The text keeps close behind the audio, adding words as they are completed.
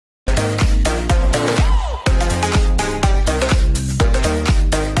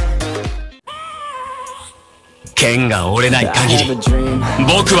剣が折れない限り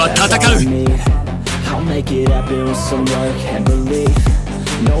僕は戦う。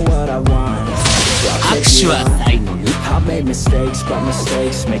握手は最後に。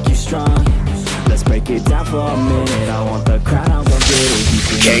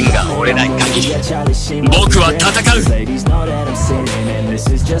剣が折れない限り僕は戦う。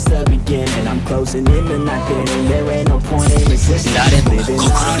誰もが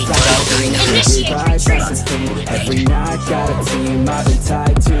心に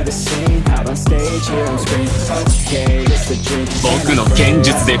虎を飼いながら僕の剣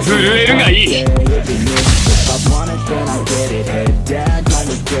術で震えるがいい。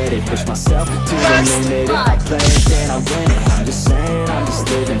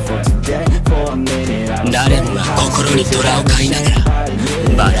誰もが心に虎を飼いながら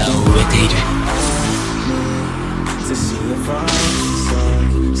バラを植えている。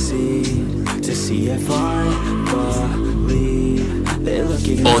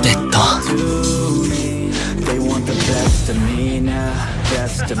オデット。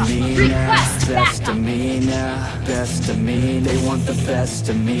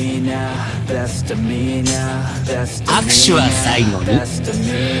握手は最後に。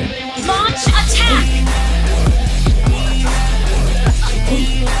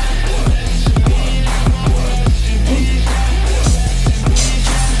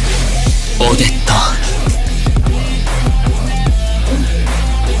オデット。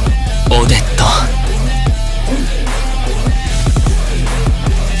オデット。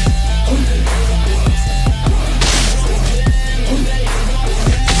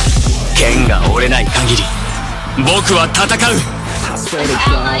剣が折れない限り僕は戦う。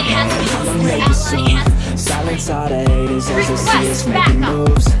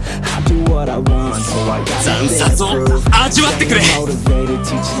惨殺を味わってくれ。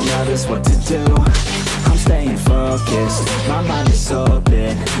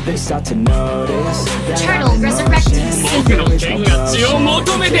僕の剣が血を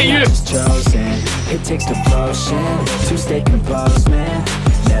求めている。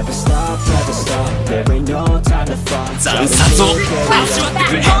惨殺を味わって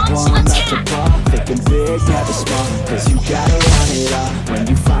くれ。僕の剣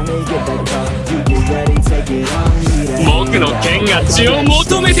が血を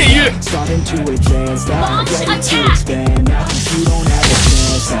求めている。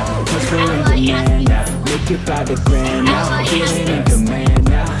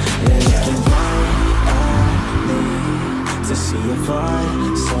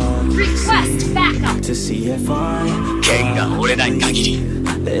剣が折れない限り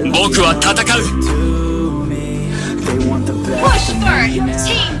僕は戦う。Push third, your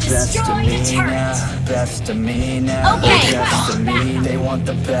team destroyed the turret. Okay, They want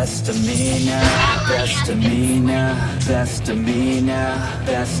the best of me now. Best of me now. Best of me now.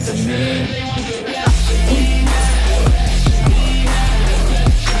 Best of me.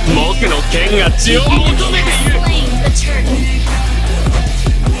 僕の剣が血を求めている。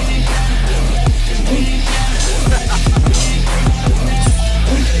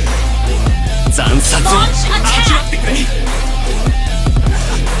惨殺を味わってくれ。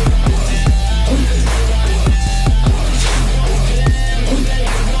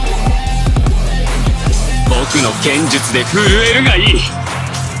僕の剣術で震えるがいい。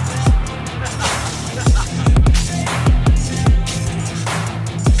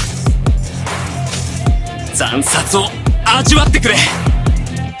惨殺を味わってくれ。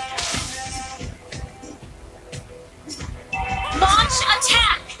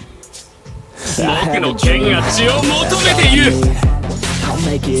僕の剣が血を求めている。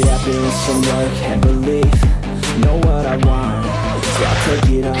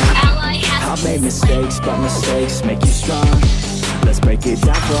Let's break it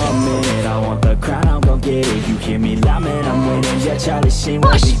down for a minute. I want the crown, I'm gon' get it. You hear me loud, man, I'm winning. Yeah, Charlie Sheen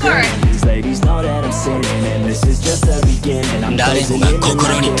will be winning. These ladies know that I'm sinning, and this is just the beginning. I'm closing in the night.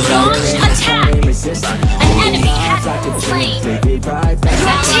 An enemy has been slain. Your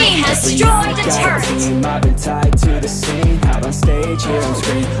team destroyed the turret. I've been tied to the scene. Out on stage, here on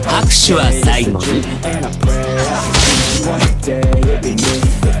screen. 握手は最後に。 And I pray one day it'd be me.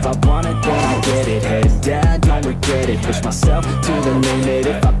 If I want it, then I get it. Head down, don't regret it. Push myself to the limit.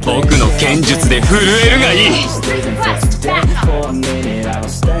 If I play 僕の剣術で震えるがいい。 for a minute, I don't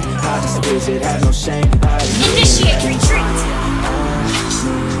stay. I just visit, have no shame. Initiate retreat.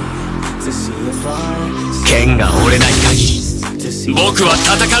 剣が折れない限り僕は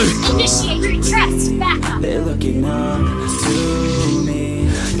戦う。 Initiate retreat. Back up. They're looking up to me.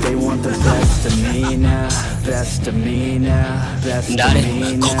 They want the best of me now. best of me now, best of 誰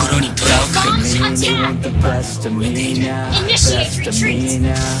me もが now. 心にとらをかけ Launch They attack! want the best of me now, Initiate best of me retreat.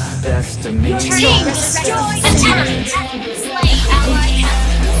 now, best of me Your team now. destroyed a turret! Slain ally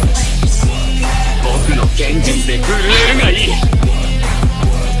has 僕の剣術で震えるがいい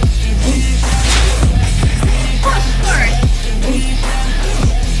push first!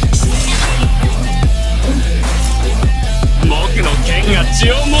 僕の剣が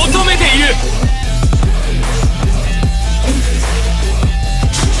血を求めている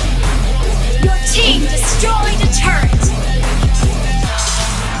Your team destroyed a turret!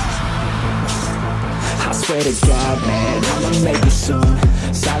 I swear to God, man, I'ma make it soon.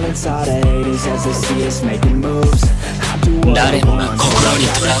 Silence all the haters as they see us making moves. I do what I 誰もが want, 心に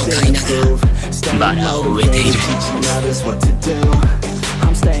とらをかけながらバラを植えている teaching others what to do.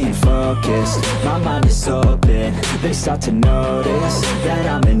 I'm staying focused, my mind is open. They start to notice that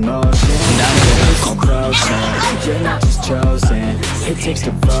I'm in motion. You're not just chosen, it takes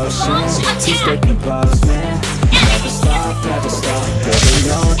devotion to stay composed, man. Never stop, baby,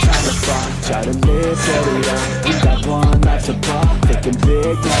 don't try to fall. Try to live, get it up. You got one life to ball. Thinking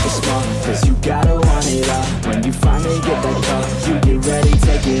big, never small, cause you gotta want it all. When you finally get that call, you get ready,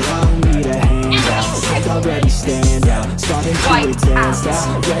 take it on. Need a hand out, I already stand out. Starting to advance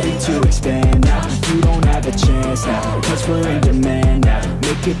now, ready to expand now. You don't have a chance now, cause we're in demand now.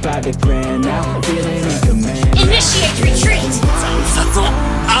 Make it by the grand now, feeling in command. Initiate retreat! 惨殺を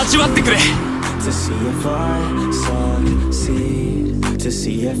味わってくれ To see if I succeed, to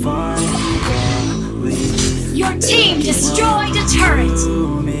see if I believe Your team destroyed a turret!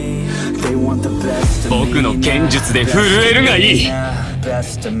 me. They want the best of 僕の me 剣 now, 術で震えるがいい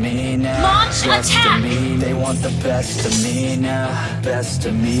best of me now, Launch best of attack! me. They want the best of me now, best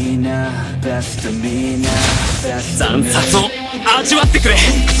of me now, best of me now, best of 惨 me. 殺を味わってくれ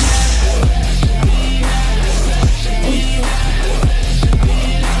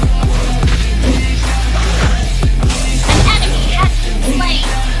An enemy has been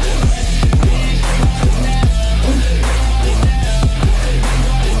slain!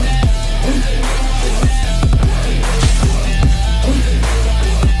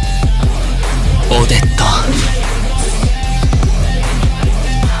 オデット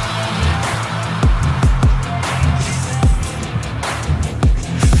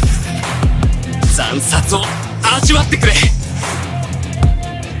惨殺を味わってくれ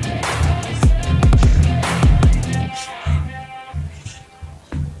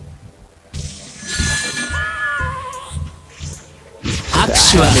拍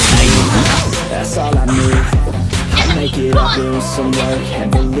手は最後 That's all I need. I'll make it up doing some work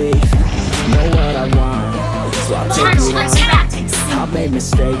and believe. Know what I want, so I'll take Launch it on. attack! I've made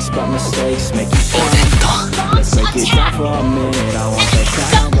mistakes, but mistakes make you オ strong. デット Let's break it down for a minute. I want that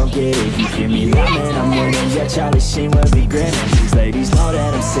time, go get it. You hear me loud, man, I'm winning. Yeah, Charlie Sheen will be grinning. These ladies know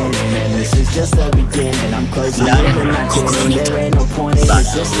that I'm sinning, and this is just the beginning. I'm crazy, living like this. There ain't no point in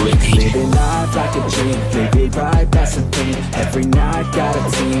resisting. Living life like a dream, live it right, that's the thing. Every night, got a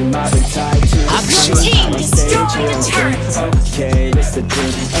team, I've been tied to the Your team destroyed a turret! Okay, it's the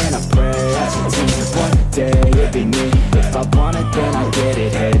dream, and I pray as a team. One day it'll be me. If I want it, then I get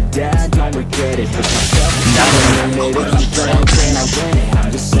it. Head down, don't regret it. Put myself in the limit. If you play, then I win it.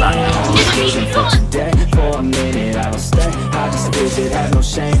 I'm just saying, I'm just living for today. For a minute, I don't stay. I just visit, have no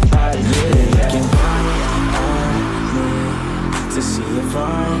shame. I admit it. Looking right on me to see if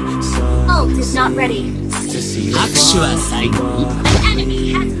I Ult is not ready. to see if 拍手は最後 An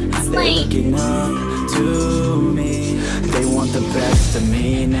enemy has been They're slain! looking up to me. They want the best of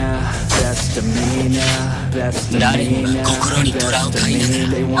me now, best of me now, best of 誰 me もが now, 心にとらを best か of けな me.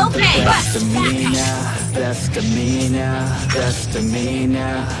 が They want the Okay, best of me now, best of me now, best of me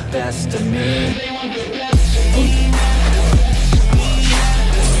now, best of me.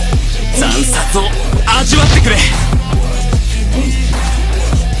 惨殺を味わってくれ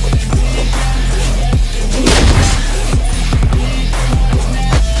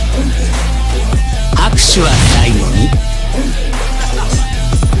拍手は最後に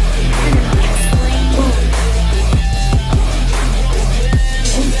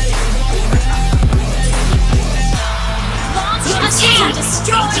Your team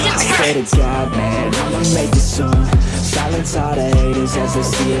destroyed a Swear turret! to God, man, I'ma make it soon. Silence all the haters as they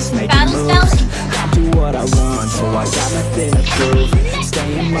see us making Battle moves. spell. I do what I want, so I got nothing to prove.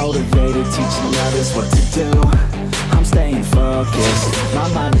 Staying motivated, teaching others what to do. I'm staying focused, my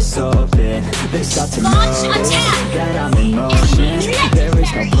mind is open. They start to Launch notice attack. that I'm in motion. There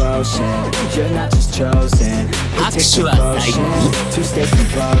is no potion, you're not just chosen. It takes Actual devotion to stay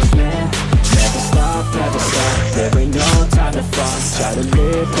composed, man. Never stop, up, never stop. There ain't no time to fall. Try to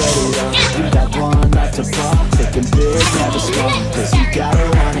live, get it up. You got one life to fall. Thinking big, never small. Cause you gotta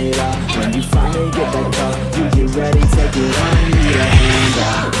want it all. When you finally get that call, you get ready, take it on. You need a hand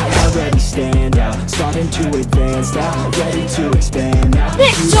out. I already stand out. Starting to advance now. Ready to expand now.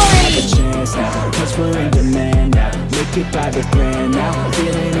 You have a chance now. Cause we're in demand now. Make it by the grand now.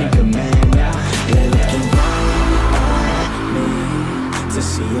 Feeling in command.